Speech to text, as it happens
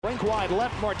Brink wide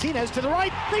left, Martinez to the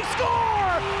right. They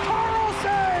score!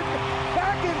 Carlson!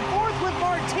 Back and forth with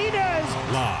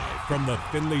Martinez! Live from the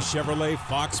Finley Chevrolet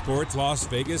Fox Sports Las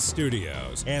Vegas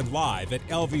studios and live at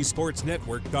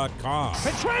lvsportsnetwork.com.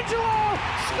 Pietrangelo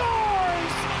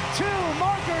scores! 2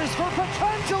 markers for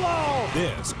Pietrangelo!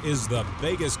 This is the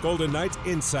Vegas Golden Knights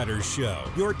Insider Show,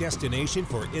 your destination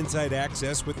for inside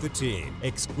access with the team,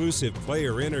 exclusive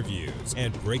player interviews,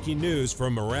 and breaking news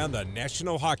from around the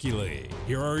National Hockey League.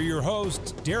 Here are your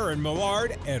hosts, Darren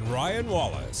Millard and Ryan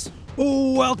Wallace.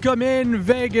 Welcome in,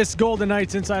 Vegas Golden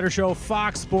Knights Insider Show,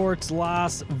 Fox Sports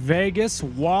Las Vegas.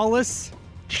 Wallace,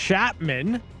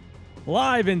 Chapman,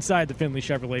 live inside the Finley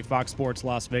Chevrolet Fox Sports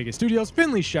Las Vegas studios.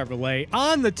 Finley Chevrolet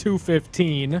on the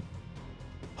 215,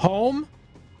 home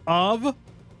of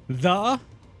the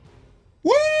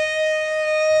Woo!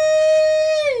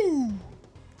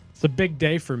 It's a big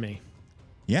day for me.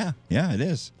 Yeah, it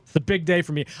is. It's a big day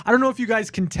for me. I don't know if you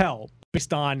guys can tell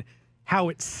based on how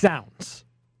it sounds,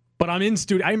 but I'm in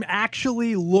studio. I'm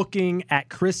actually looking at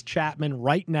Chris Chapman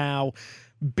right now.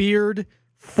 Beard,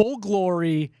 full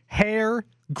glory, hair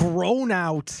grown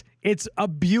out. It's a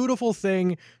beautiful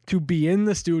thing to be in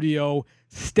the studio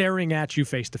staring at you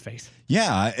face to face.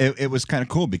 Yeah, it was kind of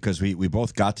cool because we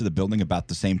both got to the building about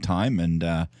the same time, and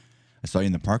I saw you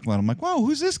in the parking lot. I'm like, whoa,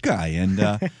 who's this guy? And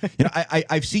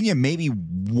I've seen you maybe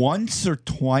once or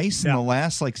twice in the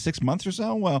last 6 months or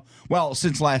so. Well,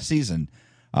 since last season.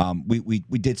 We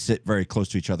did sit very close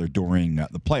to each other during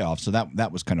the playoffs, so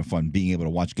that was kind of fun being able to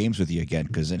watch games with you again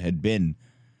because it had been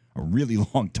a really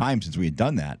long time since we had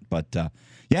done that. But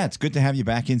yeah, it's good to have you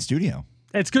back in studio.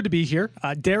 It's good to be here.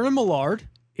 Darren Millard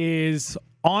is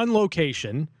on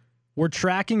location. We're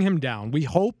tracking him down. We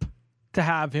hope to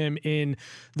have him in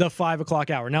the 5 o'clock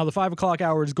hour. Now, the 5 o'clock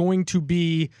hour is going to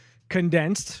be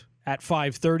condensed at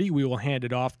 5:30. We will hand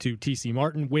it off to TC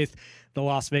Martin with the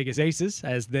Las Vegas Aces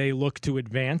as they look to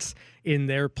advance in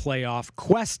their playoff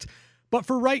quest. But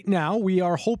for right now, we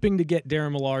are hoping to get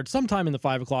Darren Millard sometime in the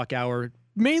 5 o'clock hour,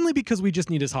 mainly because we just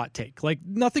need his hot take.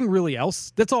 Nothing really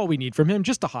else. That's all we need from him.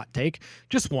 Just a hot take.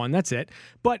 Just one. That's it.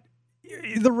 But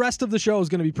the rest of the show is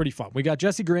going to be pretty fun. We got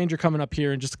Jesse Granger coming up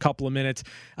here in just a couple of minutes.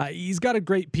 He's got a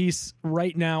great piece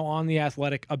right now on The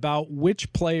Athletic about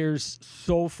which players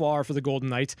so far for the Golden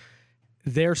Knights,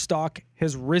 their stock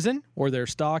has risen or their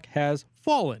stock has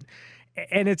fallen.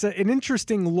 And it's an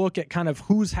interesting look at kind of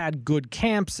who's had good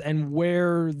camps and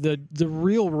where the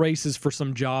real races for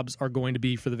some jobs are going to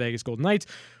be for the Vegas Golden Knights.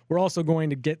 We're also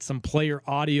going to get some player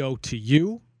audio to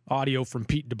you, audio from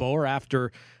Pete DeBoer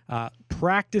after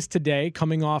practice today,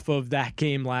 coming off of that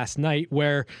game last night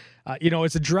where,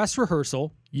 it's a dress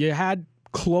rehearsal. You had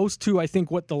close to, I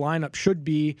think, what the lineup should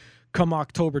be come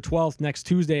October 12th, next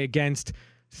Tuesday against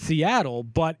Seattle,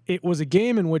 but it was a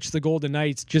game in which the Golden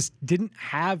Knights just didn't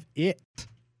have it.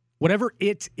 Whatever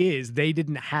it is, they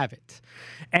didn't have it.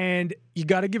 And you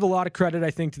got to give a lot of credit,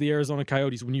 I think, to the Arizona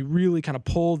Coyotes when you really kind of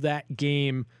pull that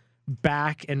game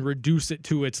back and reduce it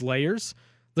to its layers.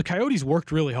 The Coyotes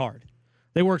worked really hard.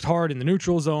 They worked hard in the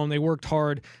neutral zone. They worked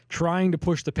hard trying to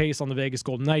push the pace on the Vegas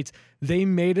Golden Knights. They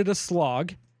made it a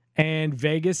slog, and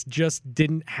Vegas just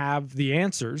didn't have the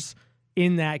answers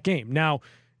in that game. Now,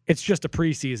 it's just a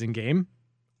preseason game.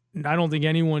 I don't think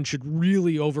anyone should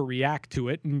really overreact to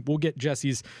it, and we'll get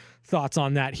Jesse's thoughts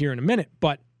on that here in a minute.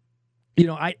 But,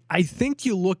 I think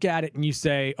you look at it and you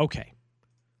say, okay,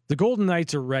 the Golden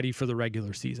Knights are ready for the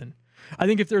regular season. I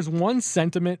think if there's one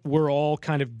sentiment we're all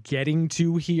kind of getting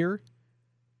to here,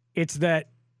 it's that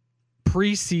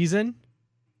preseason,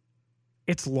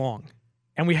 it's long.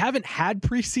 And we haven't had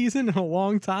preseason in a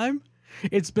long time.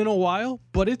 It's been a while,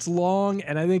 but it's long,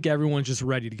 and I think everyone's just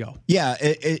ready to go. Yeah,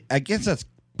 I guess that's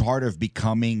part of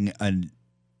becoming an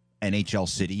NHL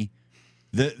city.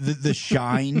 The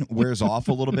shine wears off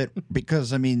a little bit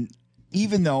because,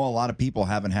 even though a lot of people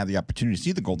haven't had the opportunity to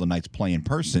see the Golden Knights play in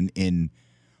person in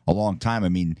a long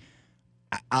time,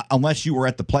 unless you were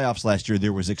at the playoffs last year,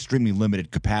 there was extremely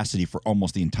limited capacity for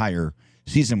almost the entire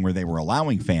season where they were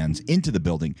allowing fans into the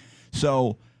building.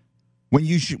 So when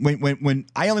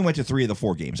I only went to 3 of the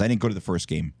 4 games, I didn't go to the first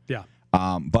game. Yeah.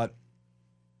 But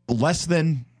less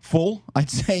than full, I'd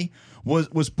say,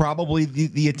 was probably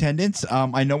the attendance.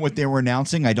 I know what they were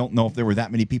announcing. I don't know if there were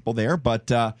that many people there,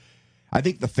 but I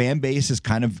think the fan base is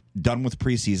kind of done with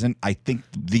preseason. I think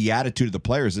the attitude of the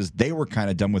players is they were kind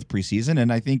of done with preseason,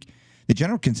 and I think the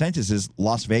general consensus is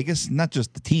Las Vegas, not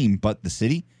just the team, but the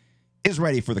city, is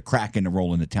ready for the Kraken to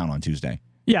roll into town on Tuesday.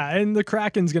 Yeah, and the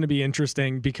Kraken's going to be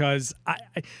interesting because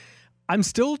I'm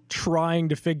still trying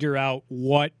to figure out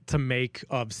what to make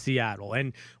of Seattle.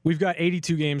 And we've got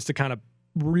 82 games to kind of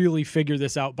really figure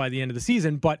this out by the end of the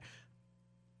season. But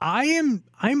I'm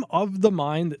of the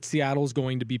mind that Seattle's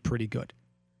going to be pretty good.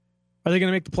 Are they going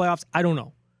to make the playoffs? I don't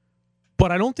know.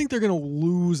 But I don't think they're going to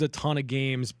lose a ton of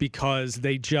games because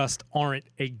they just aren't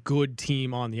a good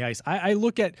team on the ice. I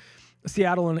look at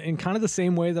Seattle in kind of the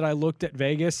same way that I looked at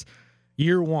Vegas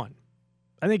year one.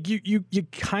 I think you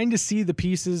kind of see the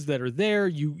pieces that are there.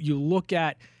 You look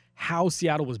at how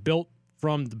Seattle was built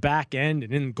from the back end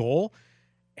and in goal,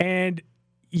 and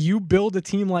you build a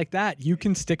team like that, you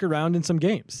can stick around in some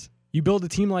games. You build a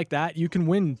team like that, you can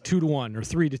win 2-1 or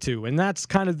 3-2. And that's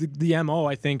kind of the MO,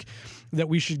 I think, that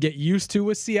we should get used to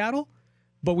with Seattle.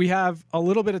 But we have a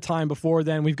little bit of time before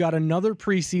then. We've got another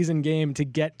preseason game to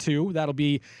get to. That'll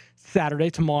be Saturday,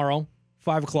 tomorrow,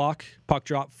 5 o'clock, puck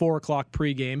drop, 4 o'clock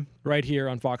pregame, right here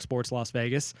on Fox Sports Las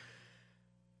Vegas.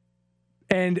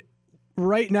 And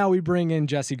right now we bring in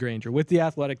Jesse Granger with The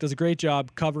Athletic, does a great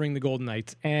job covering the Golden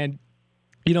Knights. And,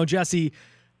 you know, Jesse,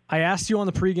 I asked you on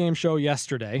the pregame show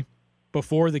yesterday,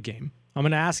 before the game. I'm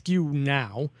going to ask you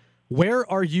now, where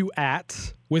are you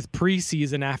at with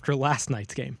preseason after last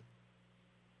night's game?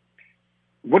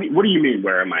 What do you mean,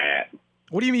 where am I at?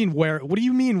 What do you mean, where? What do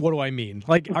you mean, what do I mean?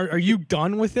 Like, are you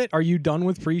done with it? Are you done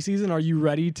with preseason? Are you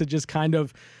ready to just kind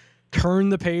of turn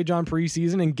the page on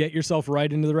preseason and get yourself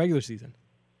right into the regular season?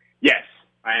 Yes,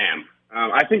 I am.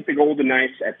 I think the Golden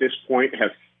Knights at this point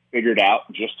have figured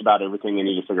out just about everything they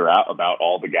need to figure out about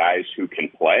all the guys who can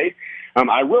play.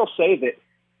 I will say that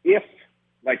if,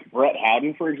 like Brett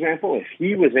Howden, for example, if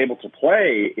he was able to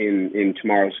play in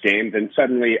tomorrow's game, then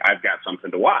suddenly I've got something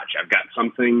to watch. I've got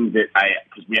something that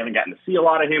because we haven't gotten to see a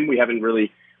lot of him.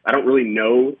 I don't really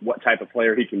know what type of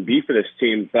player he can be for this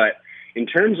team. But in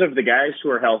terms of the guys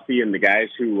who are healthy and the guys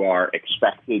who are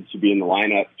expected to be in the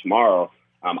lineup tomorrow,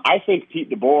 I think Pete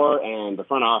DeBoer and the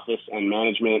front office and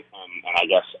management and I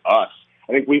guess us,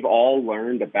 I think we've all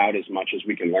learned about as much as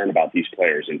we can learn about these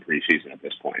players in preseason at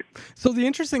this point. So the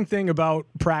interesting thing about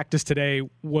practice today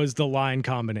was the line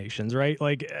combinations, right?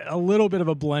 Like a little bit of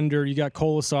a blender. You got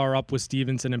Kolasar up with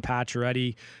Stevenson and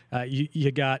Pacioretty.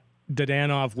 You got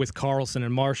Dadonov with Carlson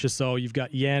and Marchessault. You've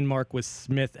got Janmark with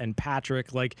Smith and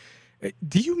Patrick. Like,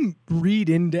 do you read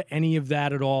into any of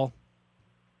that at all?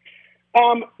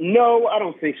 No, I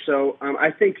don't think so.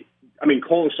 I mean,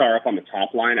 Kolasar up on the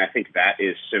top line, I think that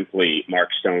is simply Mark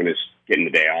Stone is getting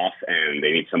the day off and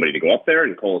they need somebody to go up there,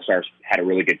 and Kolasar's had a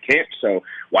really good camp, so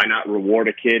why not reward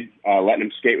a kid, letting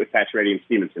him skate with Pacioretty and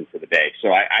Stevenson for the day? So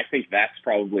I think that's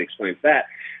probably explains that.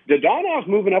 Dadonov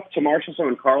moving up to Marchessault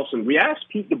and Carlson, we asked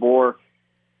Pete DeBoer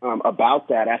about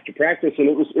that after practice, and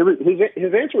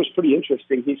his answer was pretty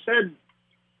interesting. He said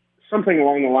something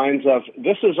along the lines of,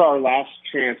 this is our last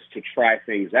chance to try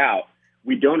things out.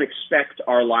 We don't expect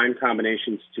our line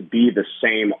combinations to be the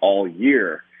same all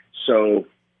year, so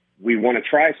we want to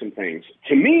try some things.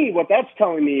 To me, what that's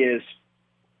telling me is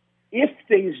if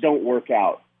things don't work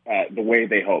out the way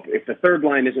they hope, if the third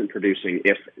line isn't producing,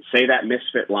 if, say, that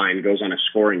misfit line goes on a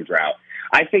scoring drought,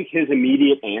 I think his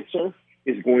immediate answer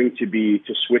is going to be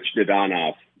to switch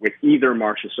Dadonov with either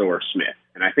Marchessault or Smith.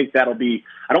 And I think that'll be,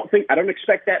 I don't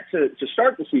expect that to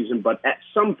start the season, but at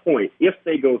some point, if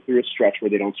they go through a stretch where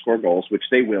they don't score goals, which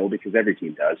they will because every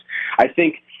team does, I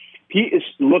think Pete is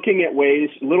looking at ways,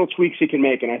 little tweaks he can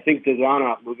make. And I think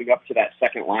Dadonov moving up to that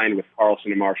second line with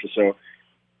Carlson and Marchessault,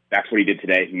 that's what he did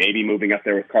today. Maybe moving up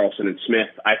there with Carlson and Smith.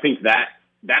 I think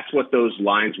that's what those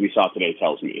lines we saw today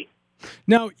tells me.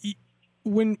 Now,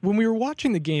 when we were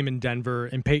watching the game in Denver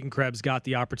and Peyton Krebs got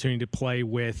the opportunity to play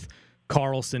with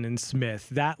Carlson and Smith,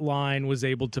 that line was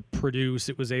able to produce.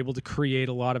 It was able to create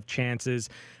a lot of chances.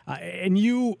 And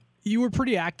you were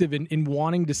pretty active in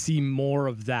wanting to see more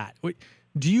of that.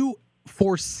 Do you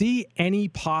foresee any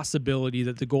possibility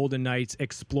that the Golden Knights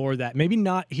explore that? Maybe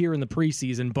not here in the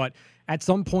preseason, but at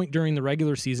some point during the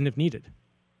regular season if needed.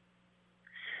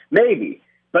 Maybe.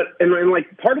 But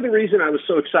like part of the reason I was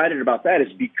so excited about that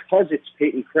is because it's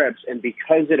Peyton Krebs and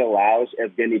because it allows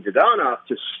Evgeny Dadonov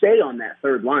to stay on that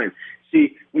third line.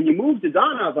 See, when you move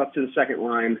Dadonov up to the second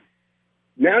line,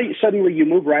 now suddenly you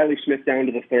move Riley Smith down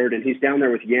to the third, and he's down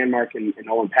there with Janmark and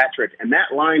Nolan Patrick, and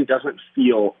that line doesn't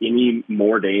feel any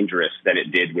more dangerous than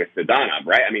it did with Dadonov,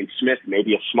 right? I mean, Smith may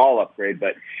be a small upgrade,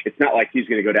 but it's not like he's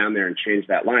going to go down there and change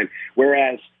that line.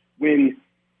 Whereas when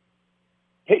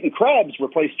Peyton Krebs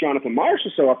replaced Jonathan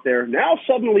Marchessault up there, now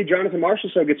suddenly Jonathan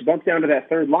Marchessault gets bumped down to that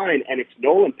third line, and it's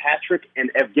Nolan Patrick and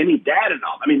Evgeny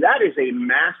Dadonov. I mean, that is a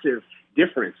massive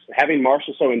difference, having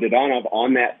Marchessault and Dadonov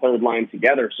on that third line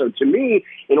together. So to me,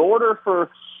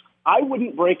 I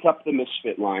wouldn't break up the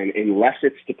misfit line unless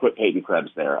it's to put Peyton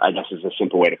Krebs there, I guess is a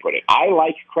simple way to put it. I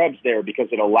like Krebs there because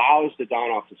it allows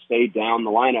Dadonov to stay down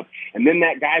the lineup, and then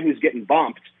that guy who's getting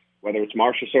bumped whether it's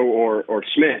Marchessault or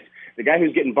Smith, the guy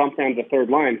who's getting bumped down to the third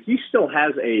line, he still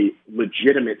has a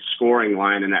legitimate scoring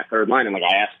line in that third line. And like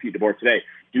I asked Pete DeBoer today,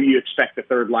 do you expect the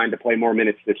third line to play more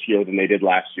minutes this year than they did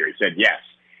last year? He said yes.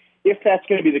 If that's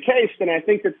going to be the case, then I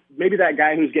think that maybe that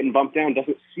guy who's getting bumped down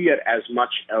doesn't see it as much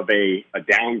of a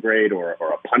downgrade or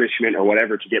a punishment or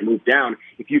whatever to get moved down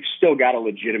if you've still got a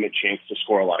legitimate chance to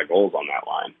score a lot of goals on that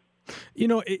line. You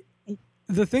know,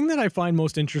 the thing that I find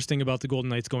most interesting about the Golden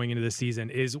Knights going into this season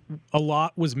is a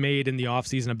lot was made in the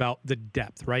offseason about the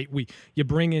depth, right? You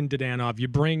bring in Dadonov, you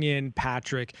bring in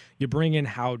Patrick, you bring in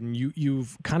Howden,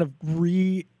 you've kind of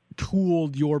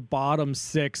retooled your bottom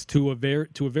six to a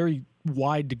very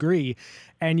wide degree,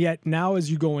 and yet now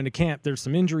as you go into camp, there's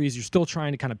some injuries. You're still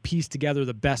trying to kind of piece together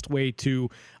the best way to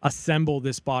assemble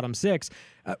this bottom six.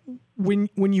 When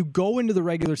you go into the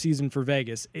regular season for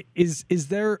Vegas, is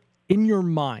there in your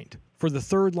mind for the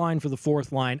third line, for the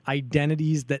fourth line,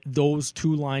 identities that those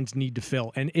two lines need to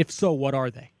fill? And if so, what are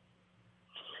they?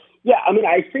 Yeah, I mean,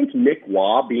 I think Nick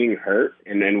Waugh being hurt,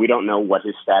 and then we don't know what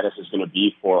his status is going to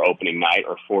be for opening night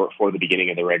or for the beginning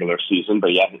of the regular season,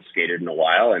 but he hasn't skated in a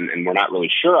while, and we're not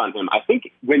really sure on him. I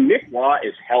think when Nick Waugh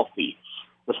is healthy,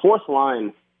 the fourth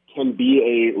line can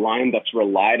be a line that's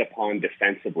relied upon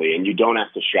defensively, and you don't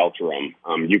have to shelter him.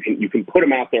 You can put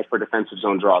him out there for defensive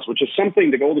zone draws, which is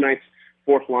something the Golden Knights'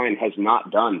 fourth line has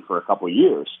not done for a couple of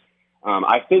years.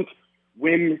 I think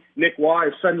when Nick Waugh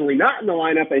is suddenly not in the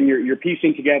lineup and you're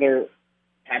piecing together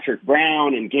Patrick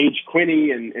Brown and Gage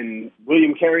Quinney and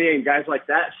William Carrier and guys like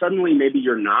that, suddenly maybe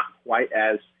you're not quite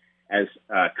as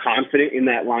confident in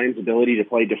that line's ability to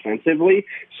play defensively.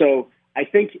 So I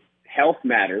think health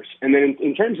matters. And then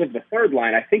in terms of the third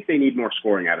line, I think they need more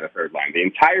scoring out of the third line. The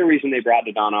entire reason they brought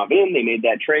Dadonov in, they made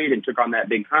that trade and took on that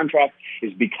big contract,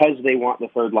 is because they want the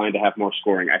third line to have more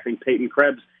scoring. I think Peyton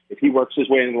Krebs, if he works his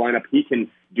way into the lineup, he can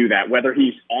do that, whether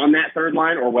he's on that third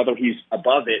line or whether he's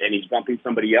above it and he's bumping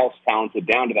somebody else talented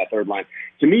down to that third line.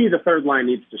 To me, the third line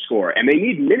needs to score, and they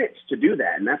need minutes to do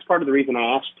that. And that's part of the reason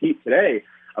I asked Pete today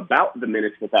about the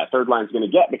minutes that third line is going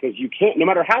to get, because you can't, no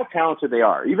matter how talented they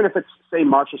are, even if it's, say,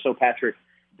 Marchessault, Patrick,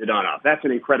 Dadonov, that's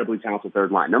an incredibly talented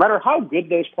third line. No matter how good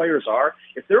those players are,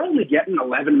 if they're only getting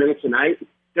 11 minutes a night,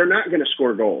 they're not going to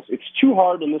score goals. It's too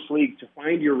hard in this league to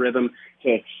find your rhythm,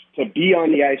 to be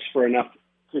on the ice for enough,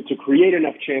 to create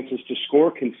enough chances to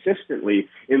score consistently,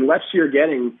 unless you're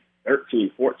getting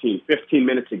 13, 14, 15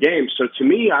 minutes a game. So to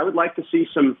me, I would like to see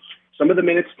some of the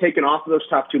minutes taken off of those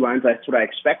top two lines. That's what I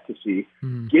expect to see.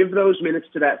 Give those minutes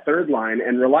to that third line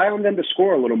and rely on them to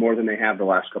score a little more than they have the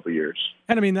last couple of years.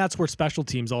 And I mean, that's where special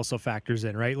teams also factors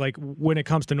in, right? Like when it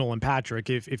comes to Nolan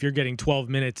Patrick, if you're getting 12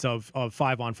 minutes of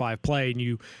 5-on-5 play and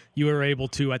you are able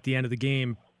to, at the end of the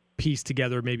game, piece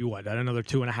together maybe another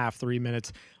 2.5, 3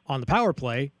 minutes on the power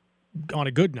play on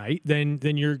a good night, then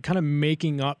you're kind of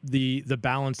making up the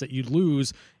balance that you'd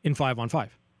lose in 5-on-5.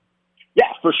 Yeah,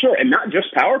 for sure. And not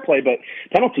just power play, but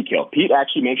penalty kill. Pete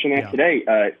actually mentioned that today.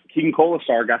 Keegan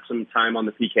Colasar got some time on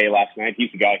the PK last night. He's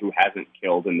a guy who hasn't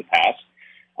killed in the past.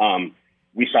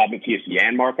 We saw Matthias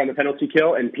Janmark on the penalty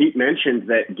kill, and Pete mentioned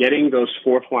that getting those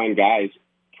fourth-line guys,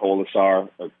 Colasar,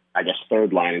 I guess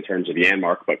third line in terms of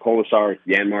Janmark, but Colasar,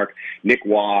 Janmark, Nick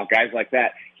Waugh, guys like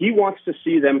that, he wants to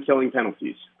see them killing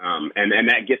penalties. And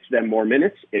that gets them more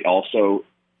minutes. It also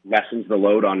lessens the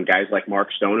load on guys like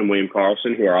Mark Stone and William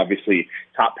Karlsson, who are obviously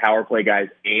top power play guys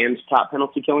and top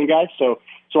penalty killing guys. So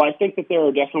I think that there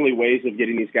are definitely ways of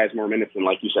getting these guys more minutes. And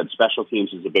like you said, special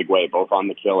teams is a big way, both on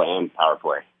the kill and power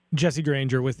play. Jesse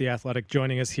Granger with The Athletic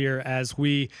joining us here as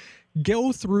we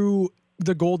go through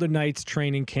the Golden Knights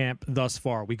training camp thus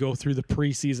far. We go through the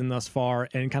preseason thus far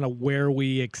and kind of where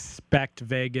we expect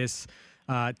Vegas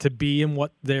to be and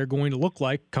what they're going to look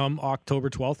like come October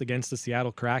 12th against the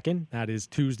Seattle Kraken. That is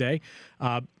Tuesday.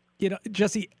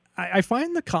 Jesse, I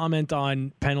find the comment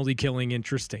on penalty killing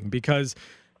interesting because,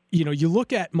 you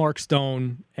look at Mark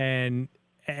Stone and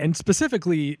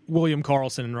specifically William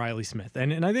Karlsson and Riley Smith.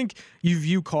 And I think you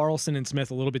view Karlsson and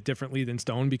Smith a little bit differently than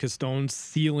Stone because Stone's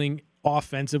ceiling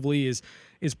offensively is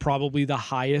probably the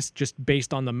highest just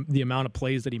based on the amount of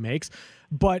plays that he makes.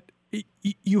 But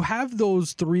you have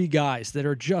those three guys that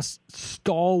are just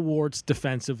stalwarts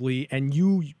defensively, and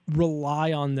you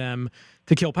rely on them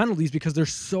to kill penalties because they're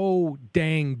so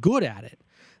dang good at it.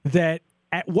 That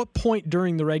at what point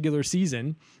during the regular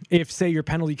season, if, say, your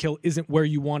penalty kill isn't where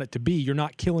you want it to be, you're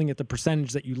not killing at the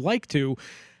percentage that you'd like to,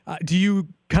 do you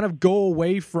kind of go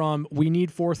away from we need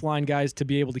fourth-line guys to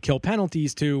be able to kill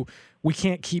penalties to we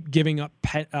can't keep giving up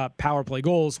power play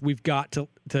goals. We've got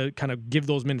to kind of give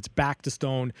those minutes back to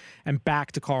Stone and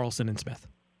back to Karlsson and Smith.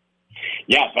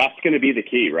 Yeah, that's going to be the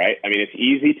key, right? I mean, it's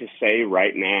easy to say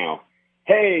right now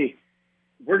hey,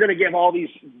 we're going to give all these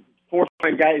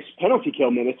fourth-line guys penalty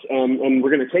kill minutes, and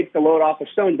we're going to take the load off of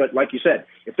Stone. But like you said,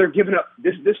 if they're giving up,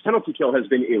 this penalty kill has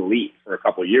been elite for a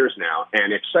couple of years now,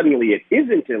 and if suddenly it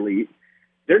isn't elite,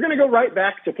 they're going to go right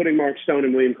back to putting Mark Stone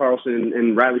and William Karlsson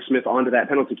and Riley Smith onto that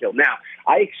penalty kill. Now,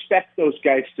 I expect those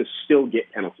guys to still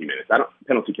get penalty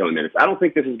killing minutes. I don't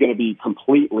think this is going to be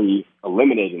completely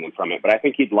eliminating them from it, but I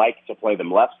think he'd like to play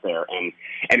them left there. And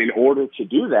in order to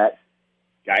do that,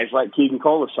 guys like Keegan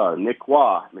Kolesar, Nick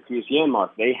Waugh, Matthias Janmark,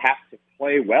 they have to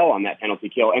play well on that penalty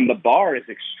kill. And the bar is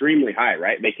extremely high,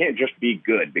 right? They can't just be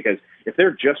good, because if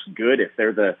they're just good, if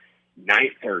they're the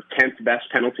 9th or 10th best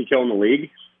penalty kill in the league,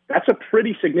 that's a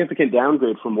pretty significant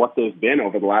downgrade from what they've been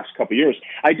over the last couple of years.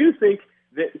 I do think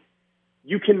that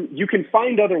you can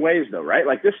find other ways, though, right?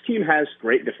 Like, this team has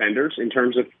great defenders in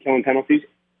terms of killing penalties.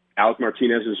 Alec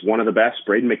Martinez is one of the best.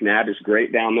 Braden McNabb is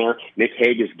great down there. Nick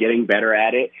Hague is getting better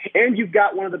at it. And you've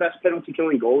got one of the best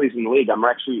penalty-killing goalies in the league.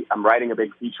 I'm writing a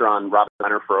big feature on Robin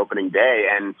Lehner for opening day,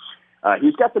 and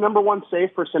he's got the number 1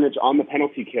 save percentage on the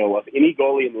penalty kill of any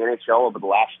goalie in the NHL over the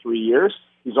last 3 years.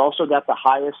 He's also got the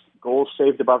highest goals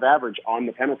saved above average on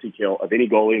the penalty kill of any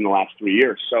goalie in the last 3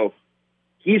 years. So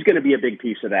he's going to be a big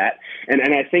piece of that. And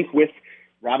I think with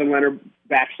Robin Lehner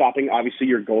backstopping, obviously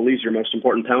your goalie's your most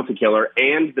important penalty killer,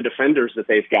 and the defenders that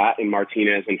they've got in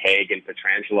Martinez and Hague and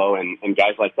Pietrangelo and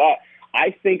guys like that,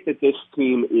 I think that this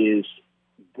team is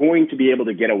going to be able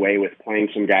to get away with playing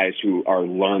some guys who are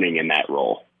learning in that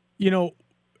role. You know,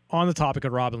 on the topic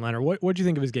of Robin Lehner, what did you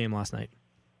think of his game last night?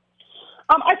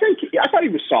 I thought he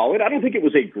was solid. I don't think it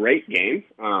was a great game,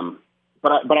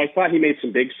 but I thought he made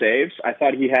some big saves. I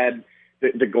thought he had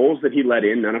the goals that he let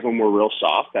in. None of them were real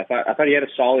soft. I thought he had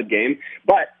a solid game.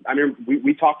 But I mean,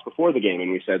 we talked before the game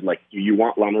and we said, like, do you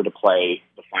want Lehner to play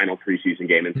the final preseason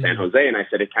game in San Jose? And I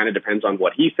said it kind of depends on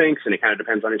what he thinks, and it kind of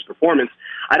depends on his performance.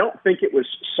 I don't think it was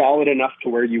solid enough to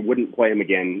where you wouldn't play him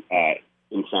again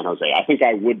in San Jose. I think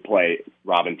I would play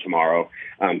Robin tomorrow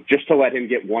just to let him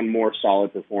get one more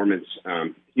solid performance.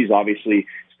 He's obviously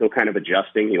still kind of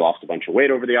adjusting. He lost a bunch of weight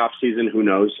over the offseason. Who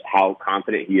knows how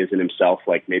confident he is in himself.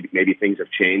 Like maybe things have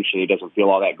changed and he doesn't feel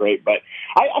all that great. But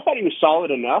I thought he was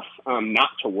solid enough not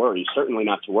to worry, certainly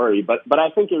not to worry. But I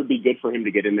think it would be good for him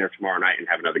to get in there tomorrow night and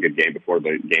have another good game before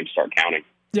the games start counting.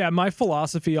 Yeah, my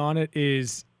philosophy on it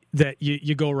is that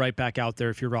you go right back out there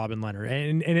if you're Robin Lehner.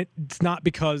 And it's not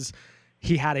because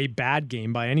he had a bad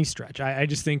game by any stretch. I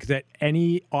just think that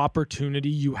any opportunity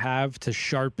you have to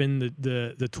sharpen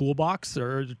the toolbox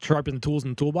or sharpen the tools in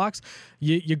the toolbox,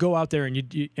 you go out there and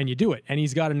you do it. And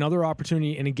he's got another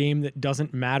opportunity in a game that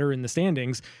doesn't matter in the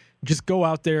standings. Just go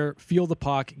out there, feel the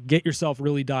puck, get yourself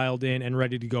really dialed in and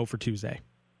ready to go for Tuesday.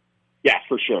 Yeah,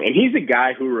 for sure. And he's a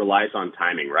guy who relies on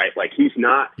timing, right? Like, he's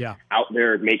not out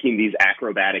there making these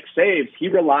acrobatic saves. He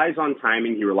relies on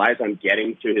timing. He relies on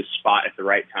getting to his spot at the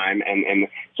right time. And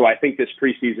so I think this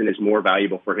preseason is more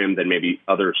valuable for him than maybe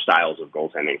other styles of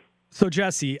goaltending. So,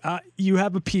 Jesse, you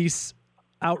have a piece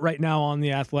out right now on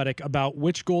The Athletic about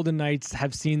which Golden Knights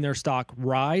have seen their stock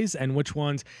rise and which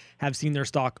ones have seen their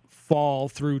stock fall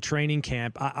through training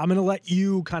camp. I'm going to let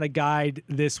you kind of guide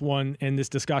this one in this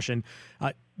discussion.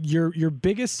 Your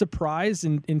biggest surprise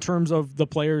in terms of the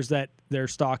players that their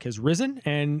stock has risen,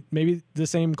 and maybe the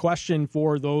same question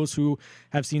for those who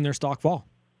have seen their stock fall.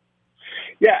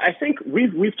 Yeah, I think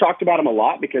we've talked about him a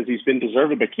lot because he's been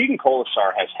deserved, but Keegan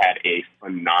Kolesar has had a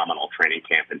phenomenal training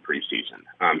camp in preseason.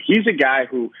 He's a guy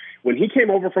who, when he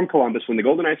came over from Columbus, when the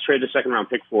Golden Knights traded a second-round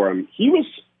pick for him, he was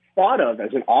thought of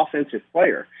as an offensive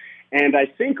player. And I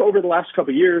think over the last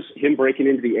couple of years, him breaking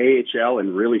into the AHL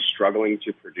and really struggling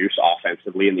to produce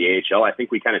offensively in the AHL, I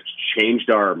think we kind of changed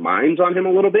our minds on him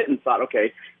a little bit and thought,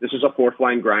 okay, this is a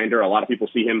fourth-line grinder. A lot of people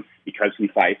see him because he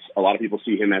fights. A lot of people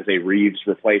see him as a Reeves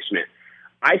replacement.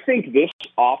 I think this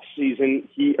offseason,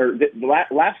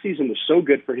 last season was so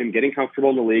good for him getting comfortable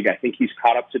in the league. I think he's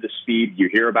caught up to the speed. You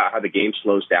hear about how the game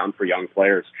slows down for young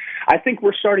players. I think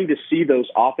we're starting to see those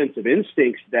offensive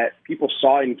instincts that people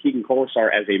saw in Keegan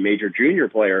Kolesar as a major junior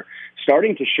player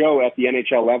starting to show at the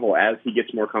NHL level as he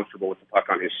gets more comfortable with the puck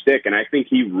on his stick. And I think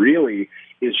he really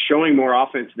is showing more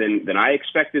offense than I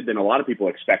expected, than a lot of people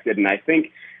expected. And I think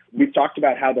we've talked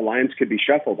about how the lines could be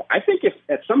shuffled. I think if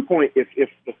at some point, if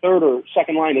the third or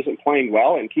second line isn't playing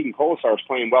well and Keegan Kolesar is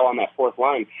playing well on that fourth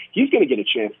line, he's going to get a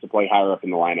chance to play higher up in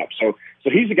the lineup. So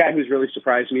he's a guy who's really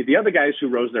surprised me. The other guys who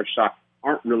rose their stock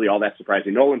aren't really all that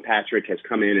surprising. Nolan Patrick has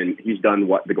come in and he's done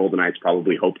what the Golden Knights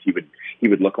probably hoped he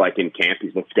would look like in camp.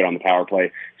 He's looked good on the power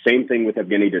play. Same thing with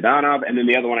Evgeny Dadonov. And then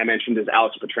the other one I mentioned is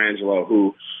Alex Pietrangelo,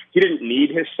 who he didn't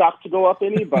need his stock to go up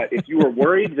any, but if you were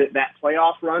worried that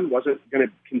playoff run wasn't going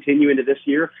to continue into this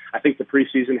year, I think the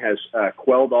preseason has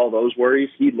quelled all those worries.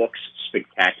 He looks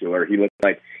spectacular. He looks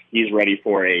like he's ready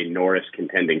for a Norris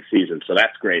contending season, so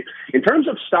that's great. In terms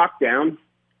of stock down,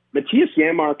 Matthias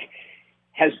Janmark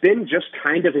has been just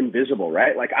kind of invisible,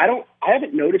 right? Like I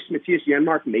haven't noticed Matthias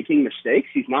Janmark making mistakes.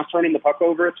 He's not turning the puck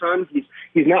over a ton.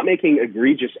 He's not making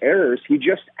egregious errors. He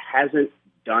just hasn't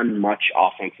done much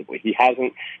offensively. He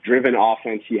hasn't driven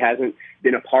offense. He hasn't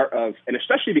been a part of, and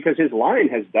especially because his line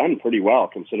has done pretty well,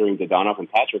 considering Dadonov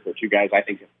and Patrick are two guys I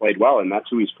think have played well, and that's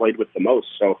who he's played with the most.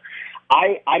 So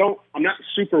I'm not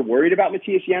super worried about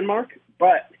Matthias Janmark,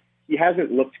 but he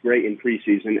hasn't looked great in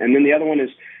preseason. And then the other one is,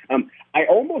 I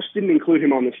almost didn't include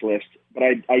him on this list, but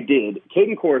I did.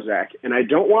 Caden Korczak, and I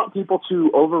don't want people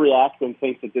to overreact and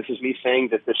think that this is me saying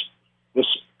that this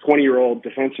 20-year-old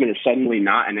defenseman is suddenly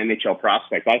not an NHL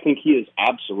prospect. I think he is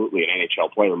absolutely an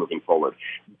NHL player moving forward.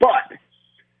 But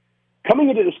coming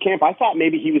into this camp, I thought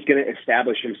maybe he was going to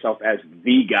establish himself as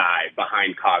the guy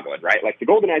behind Coghlan, right? Like the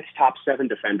Golden Knights' top 7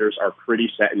 defenders are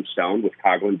pretty set in stone, with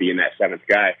Coghlan being that 7th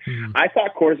guy. Mm-hmm. I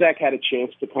thought Korczak had a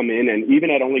chance to come in, and even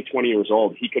at only 20 years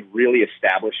old, he could really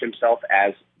establish himself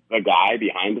as the guy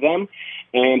behind them.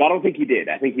 And I don't think he did.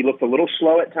 I think he looked a little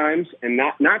slow at times, and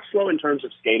not slow in terms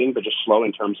of skating, but just slow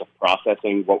in terms of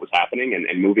processing what was happening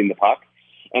and moving the puck.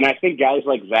 And I think guys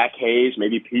like Zach Hayes,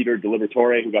 maybe Peter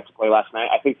Delibertore, who got to play last night,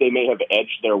 I think they may have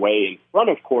edged their way in front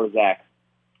of Korczak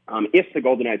if the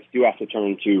Golden Knights do have to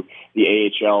turn to the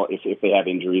AHL if they have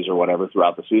injuries or whatever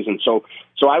throughout the season. So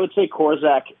I would say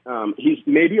Korczak, he's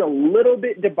maybe a little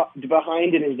bit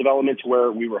behind in his development to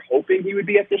where we were hoping he would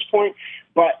be at this point,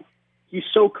 but he's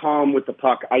so calm with the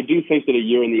puck. I do think that a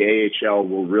year in the AHL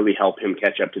will really help him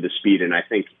catch up to the speed, and I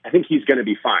think he's going to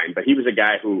be fine. But he was a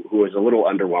guy who was a little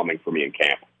underwhelming for me in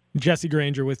camp. Jesse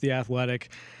Granger with The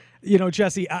Athletic. You know,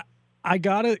 Jesse, I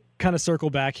got to kind of circle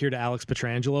back here to Alex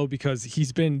Pietrangelo because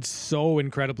he's been so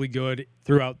incredibly good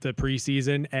throughout the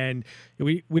preseason, and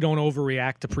we don't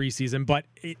overreact to preseason. But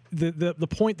the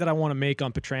point that I want to make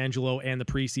on Pietrangelo and the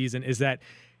preseason is that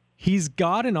he's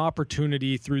got an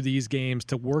opportunity through these games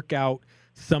to work out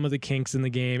some of the kinks in the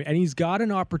game, and he's got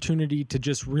an opportunity to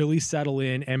just really settle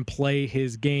in and play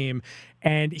his game,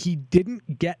 and he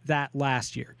didn't get that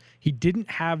last year. He didn't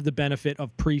have the benefit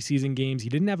of preseason games. He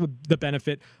didn't have the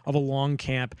benefit of a long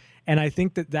camp, and I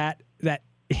think that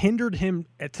hindered him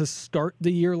to start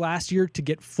the year last year to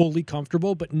get fully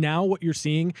comfortable. But now what you're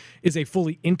seeing is a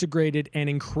fully integrated and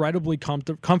incredibly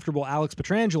comfortable Alex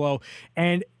Pietrangelo,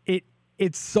 and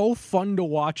it's so fun to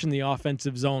watch in the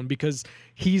offensive zone because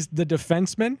he's the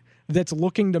defenseman that's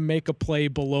looking to make a play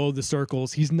below the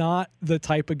circles. He's not the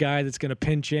type of guy that's going to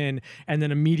pinch in and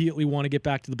then immediately want to get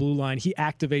back to the blue line. He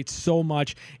activates so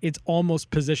much. It's almost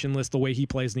positionless the way he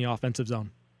plays in the offensive zone.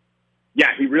 Yeah,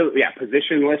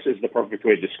 positionless is the perfect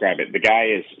way to describe it. The guy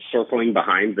is circling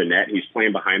behind the net. He's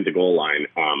playing behind the goal line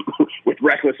with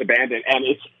reckless abandon, and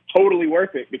it's totally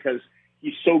worth it because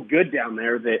he's so good down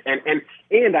there that,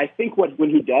 and I think when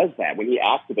he does that, when he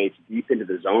activates deep into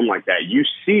the zone like that, you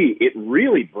see it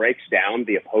really breaks down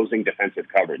the opposing defensive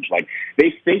coverage. Like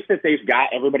they think that they've got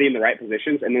everybody in the right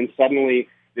positions, and then suddenly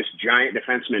this giant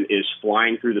defenseman is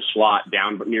flying through the slot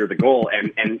down near the goal,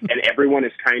 and everyone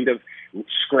is kind of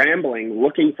scrambling,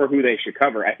 looking for who they should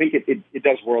cover. I think it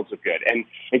does worlds of good. And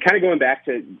kind of going back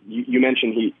to, you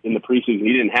mentioned in the preseason,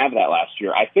 he didn't have that last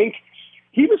year. I think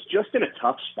he was just in a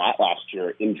tough spot last year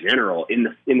in general, in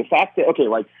the fact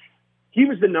that, he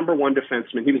was the number 1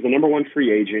 defenseman. He was the number 1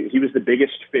 free agent. He was the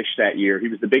biggest fish that year. He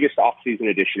was the biggest offseason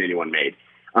addition anyone made.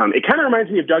 It kind of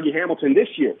reminds me of Dougie Hamilton this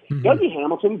year. Mm-hmm. Dougie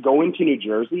Hamilton going to New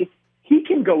Jersey, he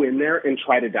can go in there and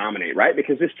try to dominate, right?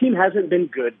 Because this team hasn't been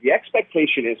good. The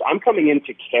expectation is I'm coming in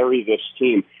to carry this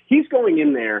team. He's going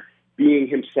in there being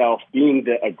himself, being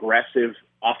the aggressive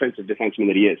offensive defenseman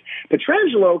that he is.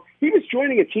 Pietrangelo, he was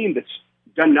joining a team that's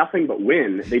done nothing but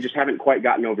win. They just haven't quite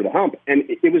gotten over the hump. And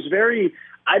it was very,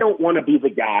 I don't want to be the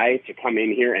guy to come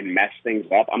in here and mess things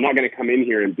up. I'm not going to come in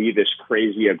here and be this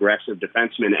crazy aggressive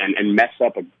defenseman and mess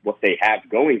up what they have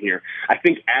going here. I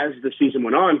think as the season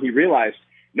went on, he realized,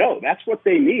 no, that's what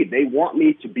they need. They want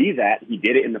me to be that. He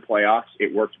did it in the playoffs.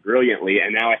 It worked brilliantly.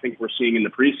 And now I think we're seeing in the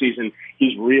preseason,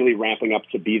 he's really ramping up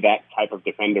to be that type of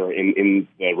defender in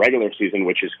the regular season,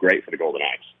 which is great for the Golden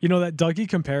Knights. You know, that Dougie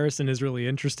comparison is really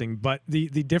interesting. But the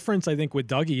difference, I think, with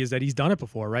Dougie is that he's done it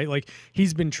before, right? Like,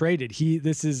 he's been traded.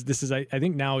 This is I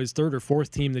think now his 3rd or 4th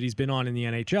team that he's been on in the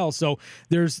NHL. So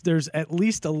there's at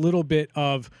least a little bit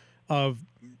of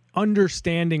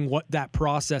understanding what that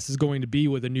process is going to be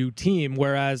with a new team.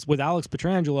 Whereas with Alex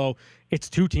Pietrangelo, it's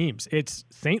two teams. It's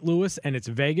St. Louis and it's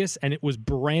Vegas, and it was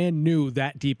brand new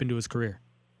that deep into his career.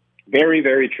 Very,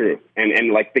 very true.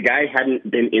 And like the guy hadn't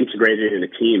been integrated in a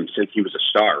team since he was a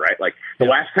star, right? Like the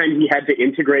last time he had to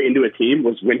integrate into a team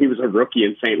was when he was a rookie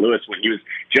in St. Louis, when he was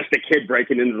just a kid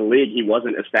breaking into the league. He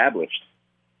wasn't established.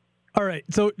 All right.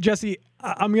 So, Jesse,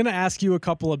 I'm going to ask you a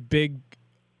couple of big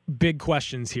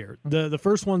questions here. The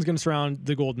first one's going to surround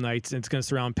the Golden Knights, and it's going to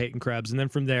surround Peyton Krebs. And then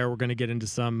from there, we're going to get into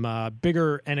some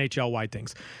bigger NHL-wide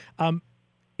things.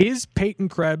 Is Peyton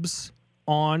Krebs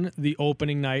on the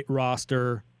opening night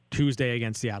roster Tuesday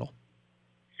against Seattle?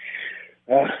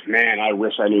 Oh, man, I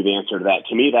wish I knew the answer to that.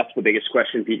 To me, that's the biggest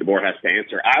question Pete DeBoer has to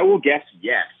answer. I will guess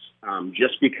yes,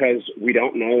 just because we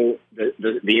don't know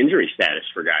the injury status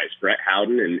for guys, Brett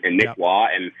Howden and Nick Waugh,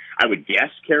 and I would guess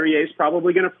Carrier is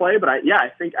probably going to play. But I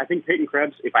think Peyton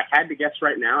Krebs, if I had to guess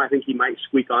right now, I think he might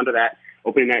squeak onto that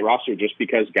opening night roster just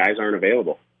because guys aren't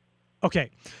available. Okay.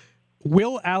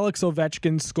 Will Alex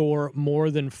Ovechkin score more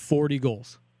than 40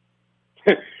 goals?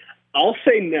 I'll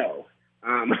say no.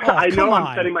 I know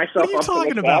I'm setting myself up to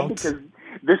look bad because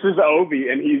this is Ovi,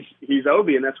 and he's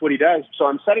Ovi, and that's what he does. So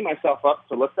I'm setting myself up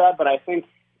to look bad, but I think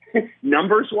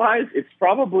numbers-wise, it's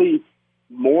probably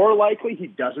more likely he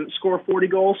doesn't score 40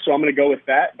 goals, so I'm going to go with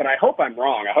that. But I hope I'm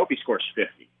wrong. I hope he scores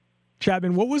 50.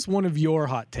 Chapman, what was one of your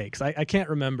hot takes? I can't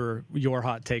remember your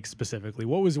hot takes specifically.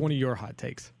 What was one of your hot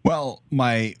takes? Well,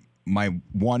 my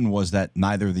one was that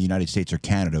neither the United States or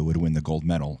Canada would win the gold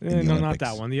medal in the Olympics. Not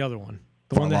that one. The other one.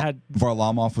 The one that had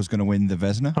Varlamov was going to win the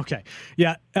Vezina. Okay.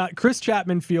 Yeah. Chris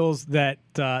Chapman feels that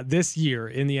this year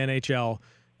in the NHL,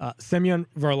 Semyon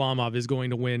Varlamov is going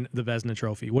to win the Vezina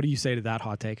Trophy. What do you say to that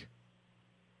hot take?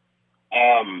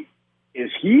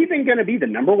 Is he even going to be the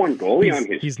number one goalie on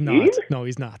his team? Not. No,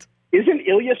 he's not. Isn't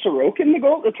Ilya Sorokin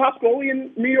the top goalie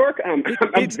in New York? I'm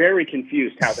very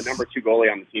confused how the number 2 goalie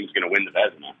on the team is going to win the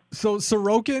Vezina. So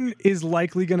Sorokin is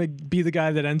likely going to be the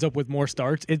guy that ends up with more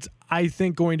starts. It's, I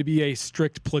think, going to be a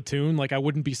strict platoon. Like, I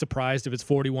wouldn't be surprised if it's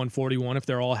 41-41 if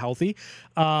they're all healthy.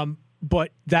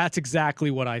 But that's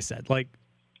exactly what I said. Like,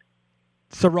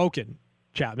 Sorokin,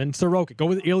 Chapman, Sorokin. Go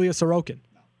with Ilya Sorokin.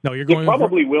 No, you're going. It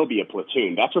probably will be a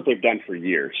platoon. That's what they've done for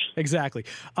years. Exactly.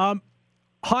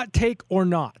 Hot take or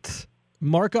not,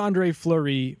 Marc-Andre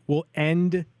Fleury will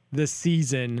end the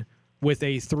season with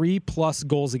a 3+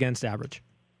 goals against average.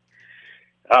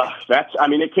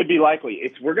 It could be likely.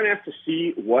 We're going to have to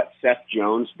see what Seth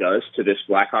Jones does to this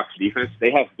Blackhawks defense. They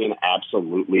have been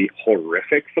absolutely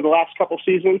horrific for the last couple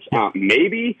seasons.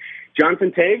 Maybe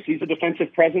Jonathan Toews, he's a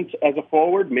defensive presence as a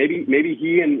forward. Maybe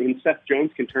he and Seth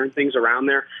Jones can turn things around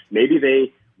there. Maybe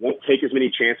they won't take as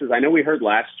many chances. I know we heard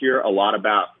last year a lot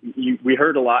about,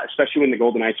 especially when the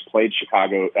Golden Knights played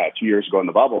Chicago 2 years ago in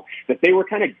the bubble, that they were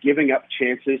kind of giving up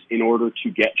chances in order to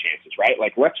get chances, right?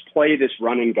 Like, let's play this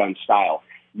run and gun style.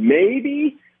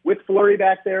 Maybe with Fleury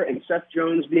back there and Seth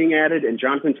Jones being added and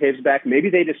Jonathan Toews back, maybe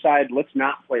they decide, let's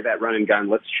not play that run and gun.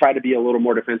 Let's try to be a little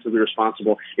more defensively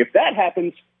responsible. If that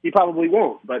happens, he probably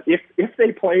won't. But if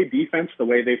they play defense the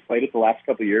way they've played it the last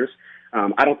couple of years,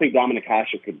 I don't think Dominik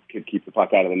Hasek could keep the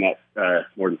puck out of the net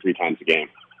more than 3 times a game.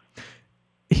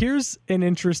 Here's an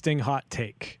interesting hot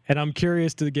take, and I'm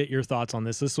curious to get your thoughts on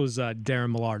this. This was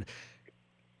Darren Millard.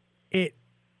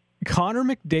 Connor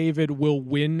McDavid will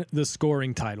win the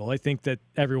scoring title. I think that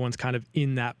everyone's kind of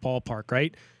in that ballpark,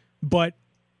 right? But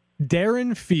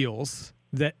Darren feels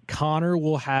that Connor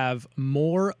will have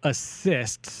more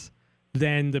assists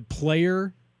than the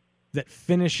player that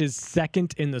finishes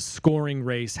second in the scoring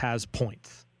race has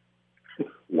points.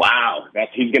 Wow,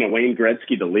 he's going to Wayne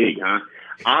Gretzky the league, huh?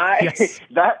 Yes.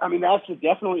 That's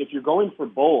definitely, if you're going for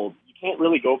bold, you can't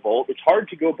really go bold. It's hard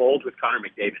to go bold with Connor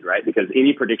McDavid, right? Because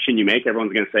any prediction you make,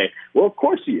 everyone's going to say, well, of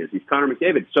course he is. He's Connor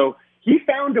McDavid. So he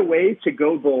found a way to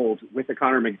go bold with the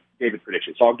Connor McDavid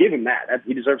prediction. So I'll give him that.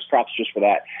 He deserves props just for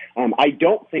that. I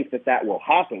don't think that will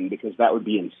happen because that would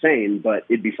be insane, but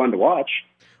it'd be fun to watch.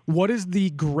 What is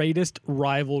the greatest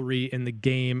rivalry in the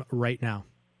game right now?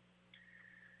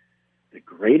 The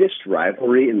greatest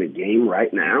rivalry in the game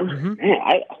right now? Mm-hmm.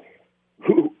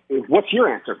 Man, what's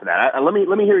your answer for that? Let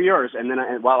me hear yours, and then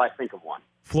while I think of one.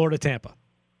 Florida-Tampa.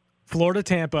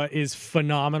 Florida-Tampa is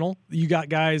phenomenal. You got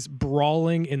guys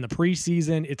brawling in the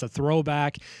preseason. It's a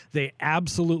throwback. They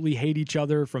absolutely hate each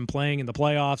other from playing in the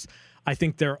playoffs. I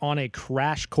think they're on a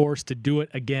crash course to do it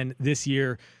again this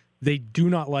year. They do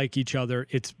not like each other.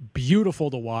 It's beautiful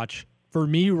to watch. For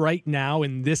me right now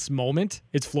in this moment,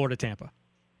 it's Florida-Tampa.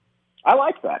 I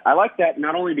like that. I like that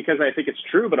not only because I think it's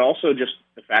true, but also just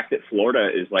the fact that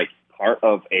Florida is like part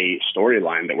of a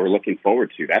storyline that we're looking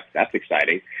forward to. That's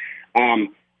exciting.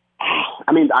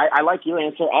 I mean, I like your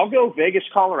answer. I'll go Vegas,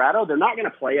 Colorado. They're not going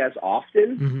to play as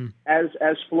often as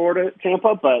Florida,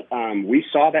 Tampa, but we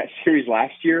saw that series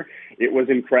last year. It was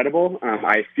incredible.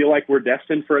 I feel like we're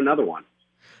destined for another one.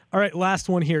 All right, last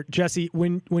one here. Jesse,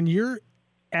 when you're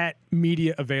at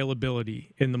media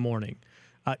availability in the morning,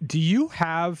 do you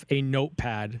have a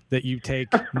notepad that you take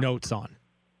notes on?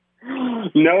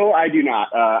 No, I do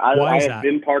not. I have that?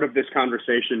 been part of this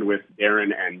conversation with Darren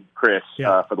and Chris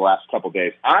for the last couple of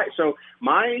days. So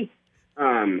my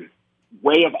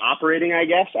way of operating, I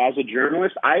guess, as a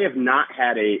journalist, I have not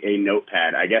had a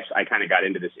notepad. I guess I kind of got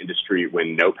into this industry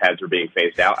when notepads were being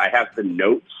phased out. I have the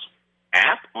Notes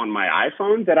app on my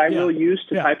iPhone that I will use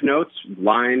to type notes,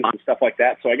 lines, and stuff like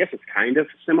that. So I guess it's kind of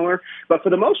similar. But for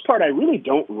the most part, I really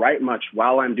don't write much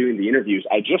while I'm doing the interviews.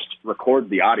 I just record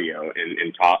the audio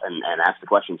and talk and ask the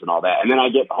questions and all that. And then I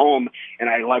get home and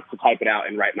I like to type it out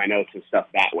and write my notes and stuff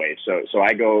that way. So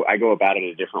I go about it in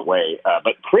a different way.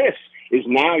 But Chris is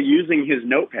now using his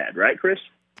notepad, right, Chris?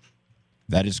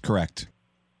 That is correct.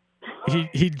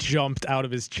 He jumped out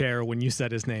of his chair when you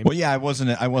said his name. Well, yeah, I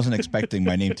wasn't expecting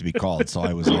my name to be called, so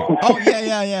I was like, oh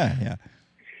yeah.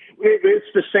 It's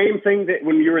the same thing that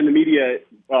when you were in the media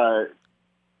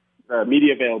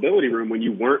availability room, when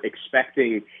you weren't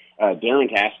expecting Darren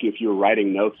to ask you if you were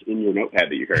writing notes in your notepad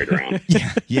that you carried around.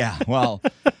 Yeah. Well,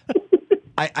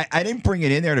 I didn't bring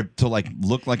it in there to like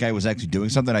look like I was actually doing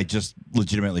something. I just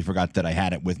legitimately forgot that I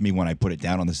had it with me when I put it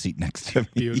down on the seat next to me.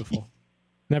 Beautiful.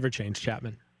 Never change,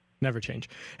 Chapman. Never change.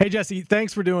 Hey, Jesse,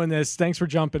 thanks for doing this. Thanks for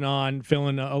jumping on,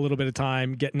 filling a little bit of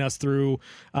time, getting us through,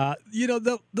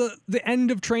 the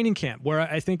end of training camp, where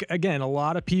I think, again, a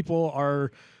lot of people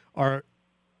are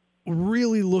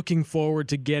really looking forward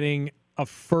to getting a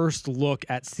first look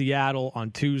at Seattle on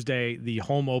Tuesday, the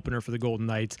home opener for the Golden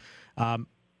Knights.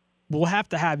 We'll have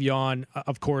to have you on,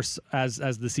 of course, as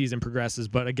the season progresses.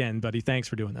 But again, buddy, thanks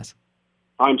for doing this.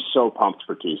 I'm so pumped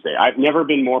for Tuesday. I've never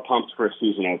been more pumped for a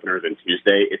season opener than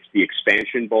Tuesday. It's the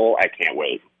Expansion Bowl. I can't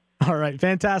wait. All right.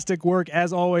 Fantastic work.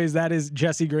 As always, that is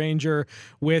Jesse Granger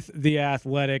with The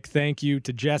Athletic. Thank you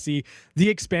to Jesse. The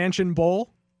Expansion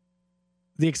Bowl,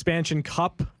 the Expansion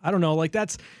Cup. I don't know.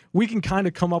 We can kind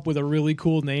of come up with a really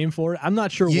cool name for it. I'm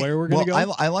not sure where we're going to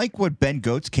go. I like what Ben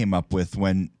Goetz came up with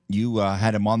when you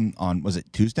had him on, was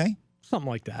it Tuesday? Something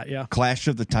like that, yeah. Clash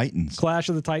of the Titans. Clash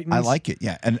of the Titans. I like it,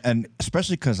 yeah. And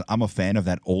especially because I'm a fan of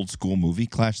that old school movie,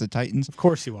 Clash of the Titans. Of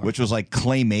course you are. Which was like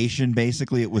claymation,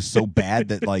 basically. It was so bad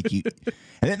that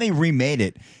and then they remade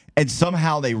it, and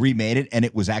somehow they remade it, and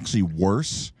it was actually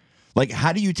worse. Like,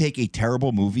 how do you take a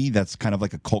terrible movie that's kind of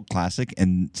like a cult classic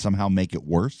and somehow make it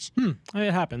worse?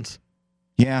 It happens.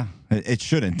 Yeah, it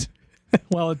shouldn't.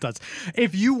 Well, it does.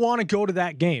 If you want to go to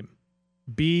that game,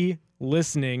 be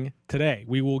listening today.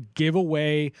 We will give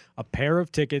away a pair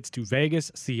of tickets to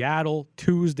Vegas, Seattle,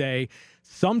 Tuesday,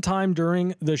 sometime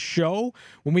during the show.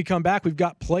 When we come back, we've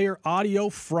got player audio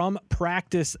from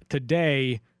practice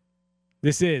today.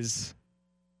 This is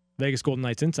Vegas Golden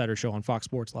Knights Insider Show on Fox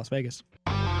Sports Las Vegas.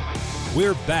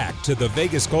 We're back to the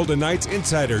Vegas Golden Knights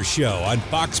Insider Show on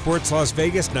Fox Sports Las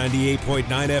Vegas, 98.9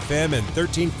 FM and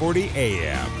 1340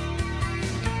 AM.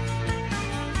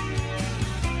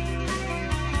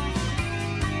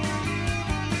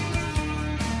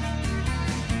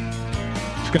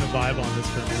 Going to vibe on this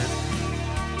for a minute.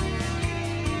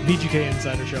 VGK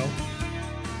Insider Show,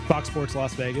 Fox Sports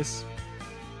Las Vegas,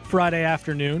 Friday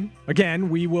afternoon. Again,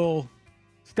 we will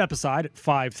step aside at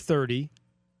 5:30.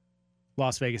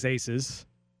 Las Vegas Aces,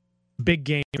 big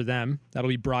game for them. That'll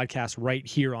be broadcast right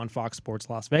here on Fox Sports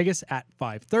Las Vegas at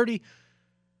 5:30.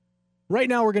 Right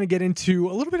now, we're going to get into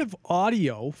a little bit of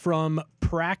audio from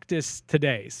practice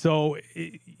today. So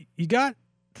you got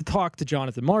to talk to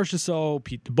Jonathan Marchessault,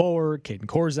 Pete DeBoer, Caden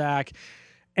Korzak.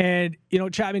 And,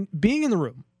 Chapman, being in the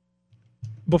room,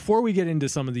 before we get into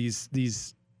some of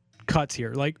these cuts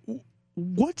here,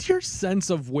 what's your sense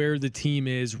of where the team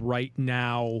is right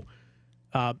now?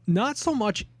 Not so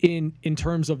much in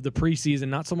terms of the preseason,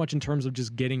 not so much in terms of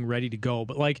just getting ready to go,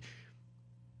 but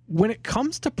when it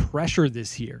comes to pressure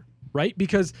this year, right?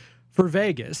 Because for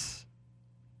Vegas,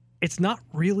 it's not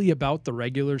really about the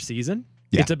regular season.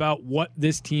 Yeah. It's about what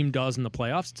this team does in the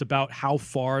playoffs. It's about how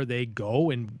far they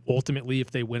go and ultimately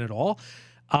if they win it all.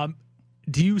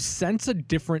 Do you sense a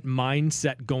different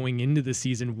mindset going into the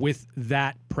season with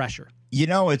that pressure?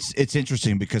 It's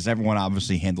interesting because everyone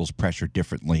obviously handles pressure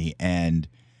differently, and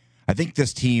I think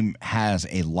this team has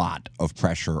a lot of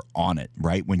pressure on it,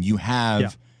 right? When you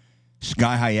have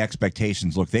sky-high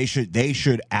expectations, look, they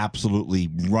should absolutely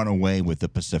run away with the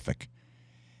Pacific.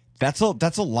 That's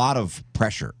a lot of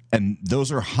pressure, and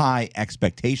those are high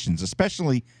expectations,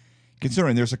 especially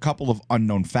considering there's a couple of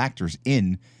unknown factors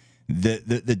in the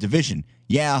division.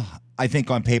 Yeah, I think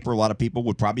on paper a lot of people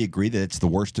would probably agree that it's the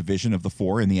worst division of the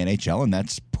 4 in the NHL, and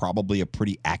that's probably a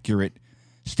pretty accurate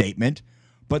statement.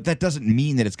 But that doesn't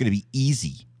mean that it's going to be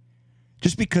easy.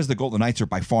 Just because the Golden Knights are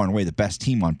by far and away the best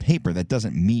team on paper, that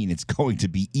doesn't mean it's going to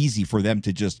be easy for them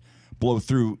to just blow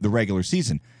through the regular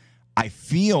season. I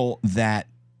feel that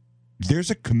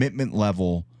there's a commitment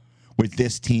level with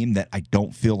this team that I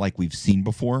don't feel like we've seen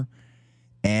before.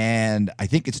 And I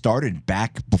think it started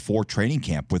back before training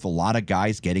camp with a lot of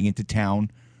guys getting into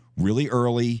town really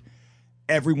early.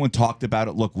 Everyone talked about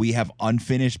it. Look, we have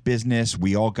unfinished business.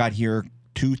 We all got here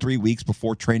 2-3 weeks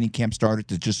before training camp started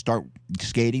to just start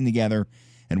skating together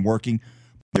and working.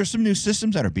 There's some new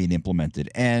systems that are being implemented.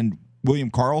 And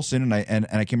William Karlsson, and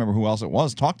I can't remember who else it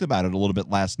was, talked about it a little bit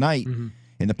last night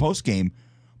in the postgame.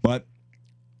 But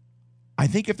I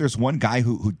think if there's one guy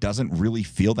who doesn't really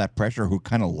feel that pressure, who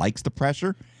kind of likes the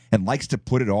pressure and likes to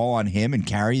put it all on him and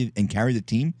carry the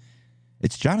team,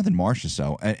 it's Jonathan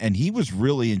Marchessault. And he was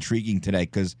really intriguing today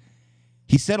because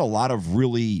he said a lot of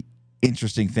really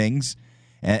interesting things,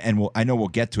 and I know we'll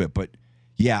get to it. But,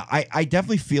 yeah, I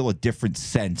definitely feel a different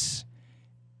sense.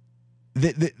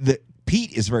 The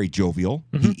Pete is very jovial.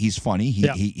 He's funny.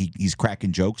 He's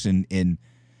cracking jokes in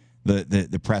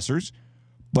the pressers.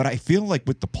 But I feel like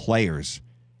with the players,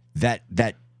 that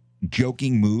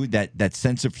joking mood, that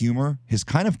sense of humor has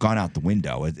kind of gone out the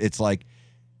window. It's like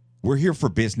we're here for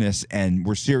business and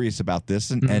we're serious about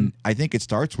this. And I think it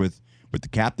starts with the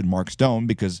captain, Mark Stone,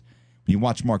 because when you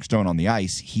watch Mark Stone on the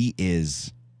ice, he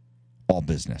is all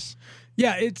business.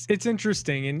 Yeah, it's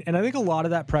interesting. And I think a lot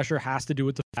of that pressure has to do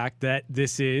with the fact that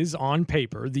this is, on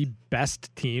paper, the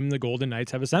best team the Golden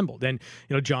Knights have assembled. And,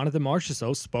 Jonathan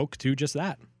Marchessault spoke to just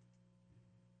that.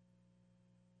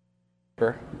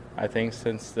 I think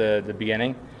since the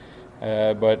beginning,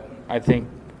 but I think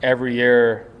every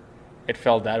year it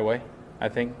felt that way. I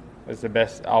think it's the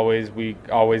best. We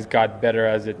always got better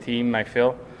as a team. I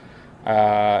feel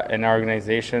an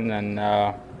organization,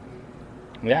 and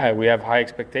we have high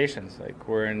expectations. Like,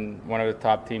 we're in one of the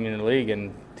top teams in the league,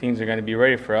 and teams are going to be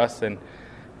ready for us. And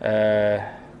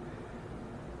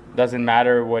doesn't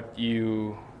matter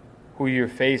who you're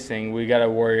facing. We got to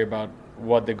worry about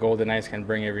what the Golden Knights can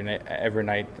bring every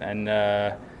night. And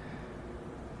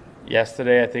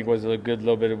yesterday, I think, was a good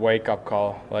little bit of wake-up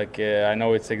call. Like, I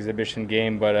know it's exhibition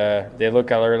game, but they look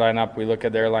at our lineup, we look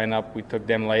at their lineup, we took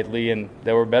them lightly, and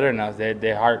they were better than us.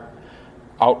 They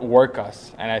outwork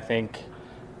us, and I think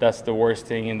that's the worst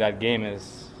thing in that game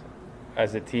is,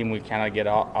 as a team, we cannot get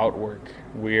outwork.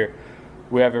 We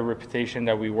have a reputation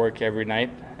that we work every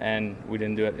night, and we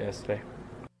didn't do it yesterday.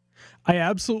 I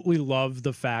absolutely love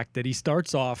the fact that he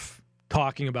starts off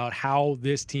talking about how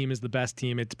this team is the best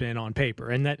team it's been on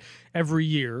paper, and that every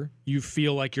year you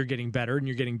feel like you're getting better and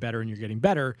you're getting better and you're getting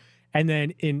better. And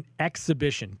then in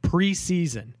exhibition,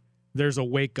 preseason, there's a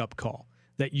wake-up call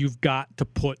that you've got to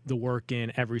put the work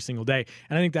in every single day.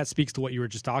 And I think that speaks to what you were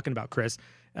just talking about, Chris.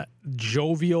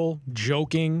 Jovial,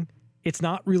 joking, it's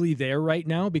not really there right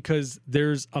now because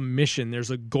there's a mission,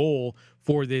 there's a goal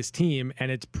for this team,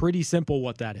 and it's pretty simple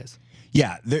what that is.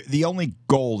 Yeah, the only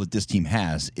goal that this team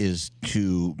has is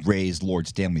to raise Lord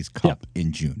Stanley's Cup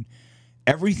in June.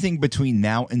 Everything between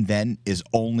now and then is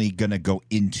only going to go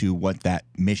into what that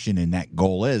mission and that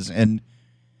goal is. And,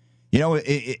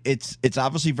 it's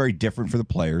obviously very different for the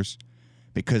players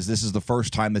because this is the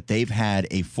first time that they've had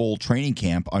a full training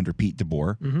camp under Pete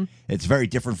DeBoer. It's very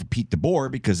different for Pete DeBoer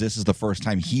because this is the first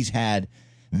time he's had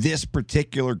this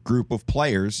particular group of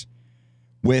players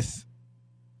with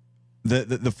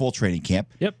the full training camp.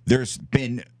 There's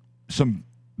been some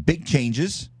big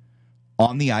changes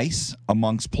on the ice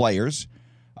amongst players,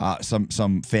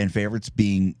 some fan favorites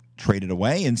being traded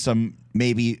away and some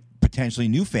maybe potentially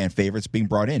new fan favorites being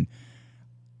brought in.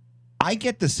 I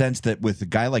get the sense that with a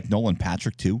guy like Nolan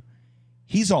Patrick too,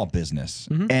 he's all business.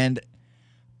 And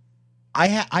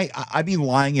I'd be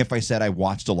lying if I said I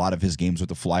watched a lot of his games with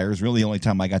the Flyers. Really, the only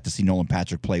time I got to see Nolan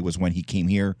Patrick play was when he came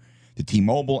here to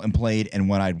T-Mobile and played, and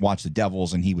when I'd watch the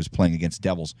Devils and he was playing against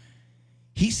Devils.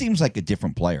 He seems like a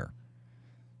different player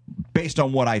based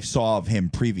on what I saw of him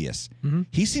previous.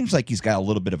 He seems like he's got a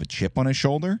little bit of a chip on his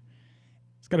shoulder.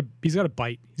 He's got a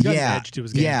bite. He's got an edge to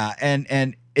his game. Yeah,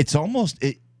 and it's almost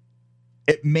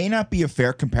it may not be a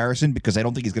fair comparison because I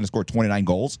don't think he's going to score 29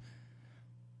 goals,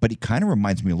 but he kind of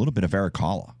reminds me a little bit of Erik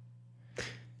Haula.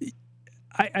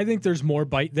 I think there's more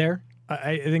bite there.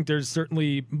 I think there's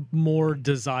certainly more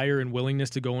desire and willingness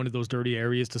to go into those dirty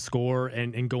areas to score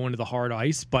and go into the hard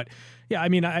ice. But yeah, I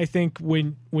mean, I think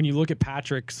when you look at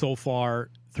Patrick so far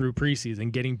through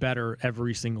preseason, getting better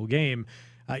every single game,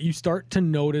 you start to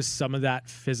notice some of that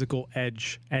physical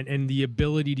edge and the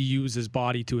ability to use his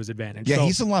body to his advantage. Yeah, so,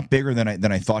 he's a lot bigger than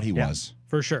I thought he was.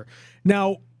 For sure.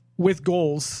 Now, with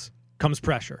goals comes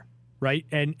pressure, right?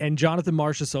 And Jonathan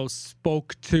Marchessault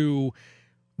spoke to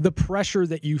the pressure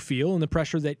that you feel and the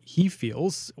pressure that he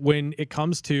feels when it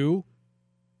comes to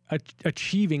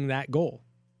achieving that goal.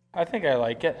 I think I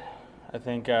like it. I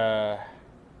think I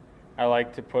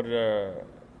like to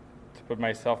put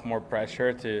myself more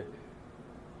pressure to.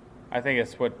 I think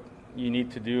it's what you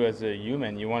need to do as a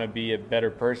human. You want to be a better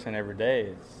person every day.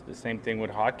 It's the same thing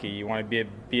with hockey. You want to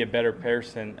be a better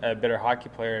person, a better hockey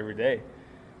player every day.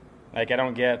 Like, I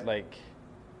don't get, like,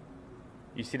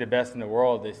 you see the best in the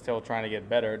world, they're still trying to get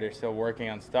better. They're still working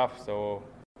on stuff. So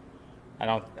I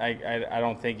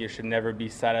don't think you should never be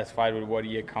satisfied with what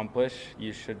you accomplish.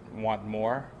 You should want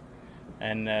more.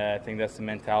 And I think that's the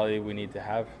mentality we need to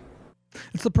have.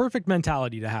 It's the perfect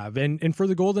mentality to have. And for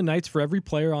the Golden Knights, for every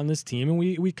player on this team, and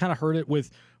we kind of heard it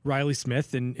with Riley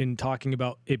Smith in talking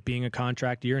about it being a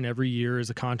contract year, and every year is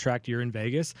a contract year in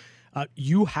Vegas,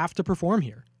 you have to perform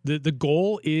here. The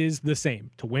goal is the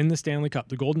same, to win the Stanley Cup.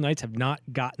 The Golden Knights have not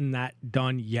gotten that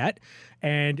done yet.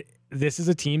 And this is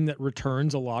a team that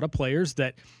returns a lot of players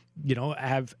that, you know,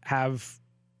 have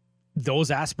those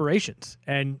aspirations.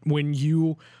 And when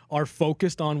you are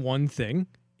focused on one thing,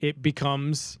 it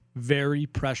becomes very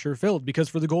pressure filled, because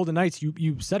for the Golden Knights,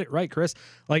 you said it right, Chris,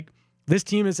 like, this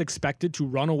team is expected to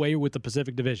run away with the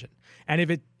Pacific Division.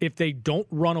 And if they don't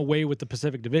run away with the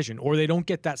Pacific Division, or they don't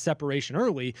get that separation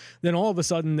early, then all of a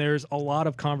sudden there's a lot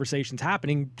of conversations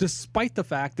happening, despite the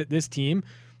fact that this team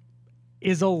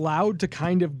is allowed to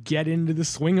kind of get into the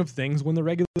swing of things when the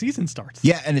regular season starts.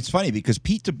 Yeah, and it's funny because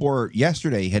Pete DeBoer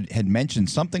yesterday had mentioned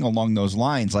something along those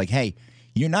lines, like, hey,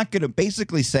 you're not going to,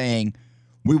 basically saying,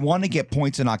 we want to get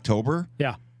points in October.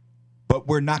 Yeah. But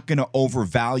we're not going to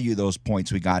overvalue those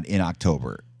points we got in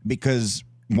October, because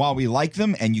while we like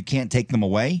them and you can't take them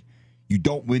away, you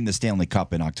don't win the Stanley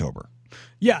Cup in October.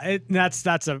 Yeah,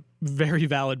 that's a very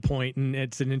valid point, and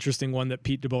it's an interesting one that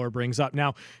Pete DeBoer brings up.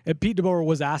 Now, Pete DeBoer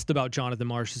was asked about Jonathan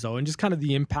Marchessault and just kind of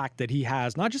the impact that he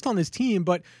has, not just on this team,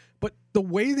 but the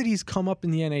way that he's come up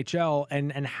in the NHL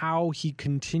and how he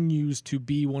continues to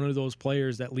be one of those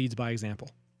players that leads by example.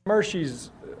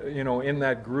 Marshy's, in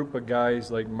that group of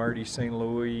guys like Marty St.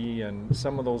 Louis and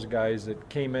some of those guys that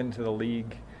came into the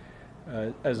league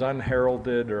as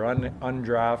unheralded or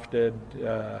undrafted,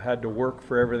 had to work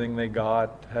for everything they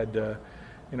got, had to,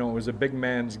 it was a big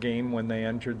man's game when they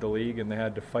entered the league, and they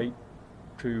had to fight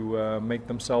to make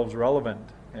themselves relevant.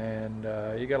 And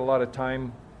you got a lot of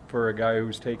time for a guy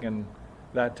who's taken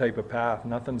that type of path.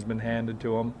 Nothing's been handed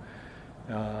to him.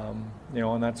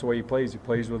 And that's the way he plays. He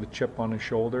plays with a chip on his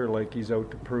shoulder, like he's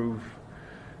out to prove,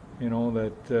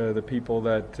 that the people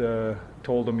that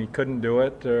told him he couldn't do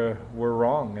it were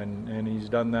wrong, and he's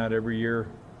done that every year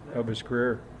of his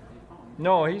career.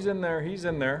 No, he's in there. He's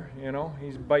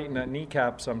biting at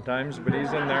kneecaps sometimes, but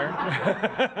he's in there.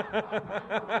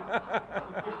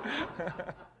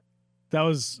 That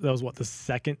was what, the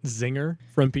second zinger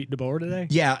from Pete DeBoer today?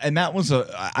 Yeah, and that was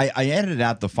I edited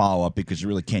out the follow-up because you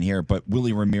really can't hear it, but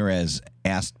Willie Ramirez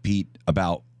asked Pete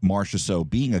about Marchessault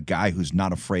being a guy who's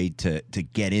not afraid to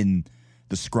get in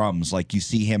the scrums. Like, you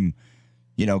see him,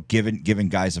 giving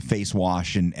guys a face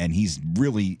wash, and he's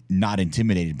really not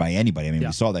intimidated by anybody. I mean,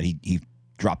 we saw that he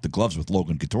dropped the gloves with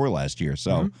Logan Couture last year.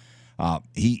 So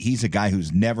he's a guy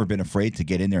who's never been afraid to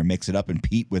get in there and mix it up, and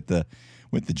Pete with the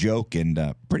joke,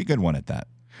 and pretty good one at that.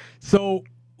 So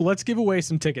let's give away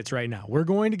some tickets right now. We're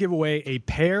going to give away a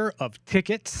pair of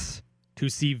tickets to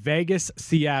see Vegas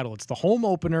Seattle. It's the home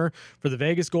opener for the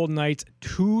Vegas Golden Knights,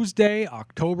 Tuesday,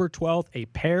 October 12th, a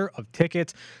pair of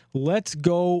tickets. Let's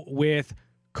go with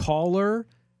caller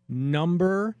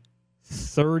number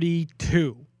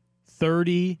 32.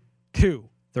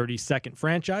 32nd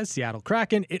franchise, Seattle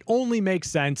Kraken. It only makes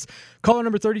sense. Caller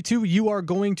number 32, you are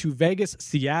going to Vegas,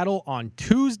 Seattle on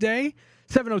Tuesday.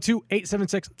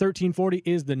 702-876-1340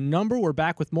 is the number. We're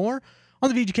back with more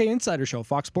on the VGK Insider Show,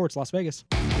 Fox Sports Las Vegas.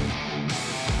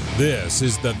 This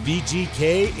is the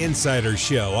VGK Insider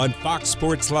Show on Fox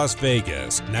Sports Las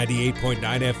Vegas, 98.9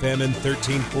 FM and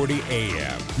 1340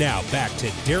 AM. Now back to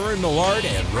Darren Millard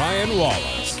and Ryan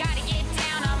Wallace.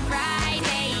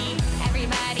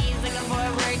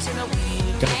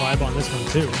 Got a vibe on this one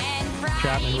too.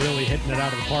 Chapman really hitting it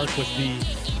out of the park with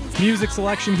the music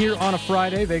selection here on a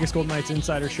Friday. Vegas Golden Knights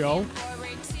Insider Show.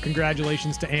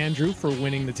 Congratulations to Andrew for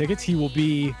winning the tickets. He will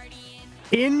be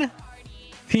in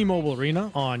T-Mobile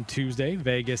Arena on Tuesday,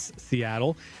 Vegas,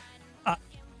 Seattle.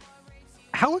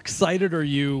 How excited are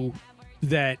you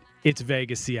that it's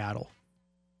Vegas, Seattle?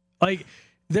 Like,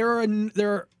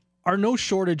 there are no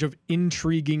shortage of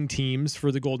intriguing teams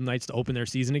for the Golden Knights to open their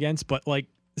season against, but like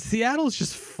Seattle is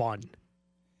just fun.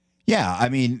 Yeah, I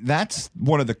mean, that's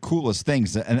one of the coolest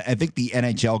things. And I think the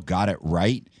NHL got it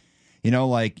right. You know,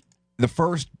 like the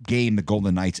first game the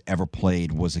Golden Knights ever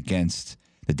played was against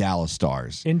the Dallas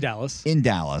Stars. In Dallas.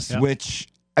 Yep. Which,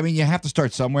 I mean, you have to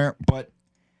start somewhere, but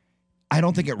I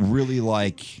don't think it really,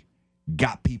 like,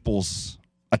 got people's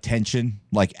attention,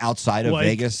 like, outside of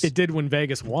Vegas. It did when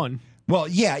Vegas won. Well,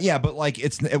 yeah, but, like,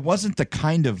 it wasn't the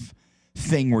kind of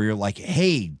thing where you're like,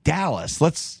 hey, Dallas,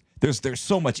 there's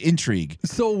so much intrigue.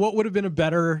 So what would have been a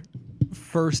better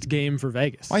first game for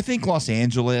Vegas? I think Los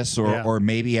Angeles or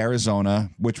maybe Arizona,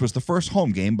 which was the first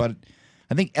home game, but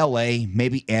I think L.A.,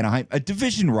 maybe Anaheim, a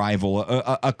division rival,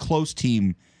 a close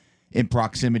team in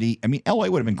proximity. I mean, L.A.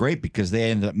 would have been great because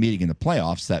they ended up meeting in the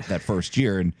playoffs that first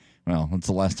year, and, well, that's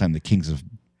the last time the Kings have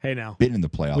been in the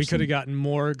playoffs. We could have gotten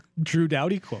more Drew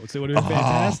Doughty quotes. It would have been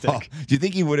fantastic. Do you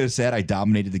think he would have said, I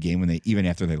dominated the game even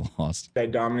after they lost? I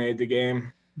dominated the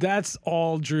game. That's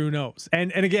all Drew knows.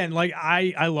 And again, like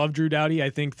I love Drew Doughty. I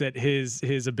think that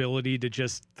his ability to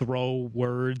just throw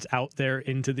words out there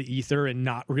into the ether and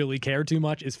not really care too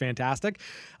much is fantastic.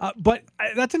 But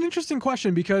that's an interesting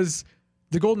question because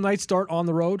the Golden Knights start on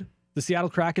the road. The Seattle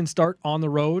Kraken start on the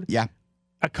road. Yeah.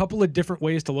 A couple of different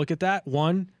ways to look at that.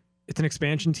 One, it's an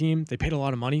expansion team. They paid a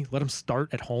lot of money. Let them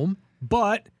start at home.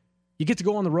 But you get to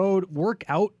go on the road, work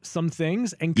out some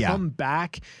things, and come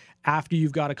back after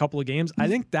you've got a couple of games. I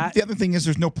think that the other thing is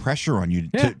there's no pressure on you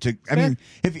to I mean,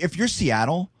 if you're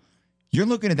Seattle, you're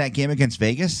looking at that game against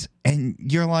Vegas and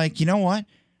you're like, you know what?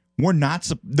 We're not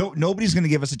nobody's going to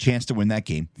give us a chance to win that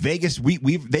game. Vegas,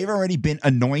 they've already been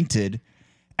anointed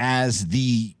as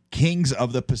the kings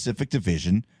of the Pacific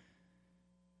Division.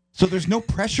 So there's no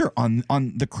pressure on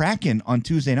the Kraken on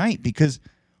Tuesday night because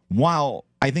while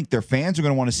I think their fans are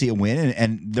going to want to see a win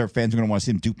and their fans are going to want to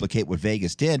see them duplicate what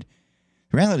Vegas did,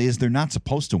 the reality is they're not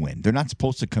supposed to win. They're not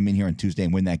supposed to come in here on Tuesday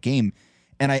and win that game.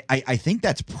 And I think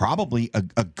that's probably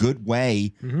a good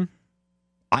way. Mm-hmm.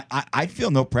 I'd feel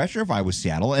no pressure if I was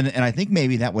Seattle, and I think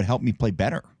maybe that would help me play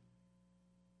better.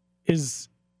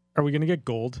 Are we going to get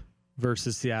gold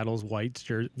versus Seattle's white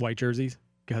jerseys?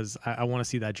 Because I want to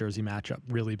see that jersey matchup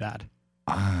really bad.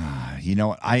 You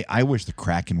know, I wish the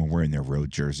Kraken were wearing their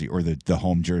road jersey or the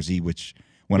home jersey, which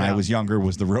when I was younger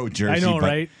was the road jersey. I know,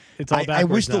 right? It's all I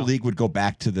wish now. the league would go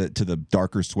back to the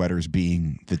darker sweaters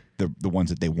being the ones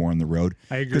that they wore on the road.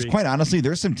 I agree. Because quite honestly,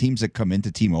 there's some teams that come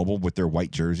into T-Mobile with their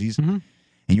white jerseys, mm-hmm.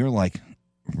 and you're like,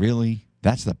 really?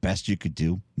 That's the best you could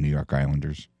do? New York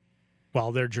Islanders.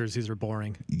 Well, their jerseys are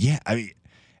boring. Yeah, I mean,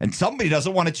 and somebody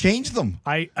doesn't want to change them.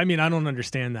 I mean, I don't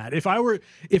understand that. If I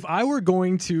were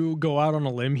going to go out on a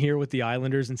limb here with the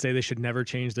Islanders and say they should never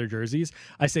change their jerseys,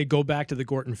 I say go back to the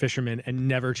Gorton Fishermen and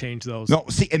never change those. No,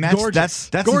 see, and that's gorgeous.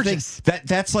 That's gorgeous. The thing.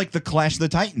 That's like the Clash of the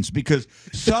Titans because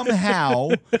somehow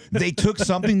they took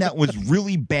something that was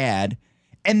really bad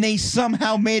and they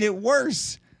somehow made it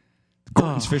worse.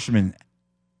 Gorton's Fishermen.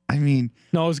 I mean,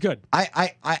 no, it was good.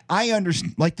 I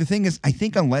understand. Like, the thing is, I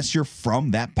think unless you're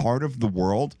from that part of the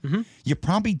world, mm-hmm. you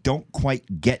probably don't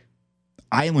quite get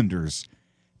Islanders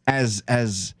as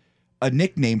a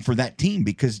nickname for that team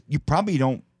because you probably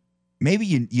don't. Maybe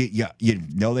you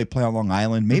know they play on Long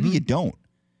Island. Maybe mm-hmm. you don't.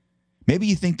 Maybe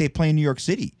you think they play in New York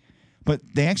City, but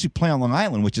they actually play on Long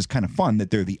Island, which is kind of fun that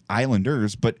they're the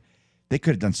Islanders. But they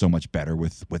could have done so much better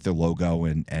with their logo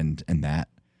and that.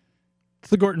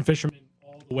 It's the Gorton Fishermen.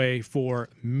 Way for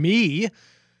me.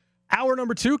 Hour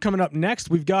number 2 coming up next.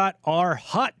 We've got our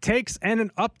hot takes and an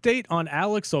update on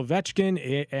Alex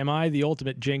Ovechkin. Am I the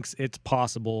ultimate jinx? It's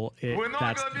possible. We're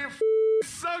not going to be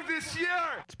sucked this year.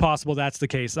 It's possible that's the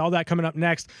case. All that coming up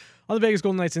next on the Vegas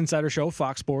Golden Knights Insider Show,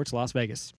 Fox Sports Las Vegas.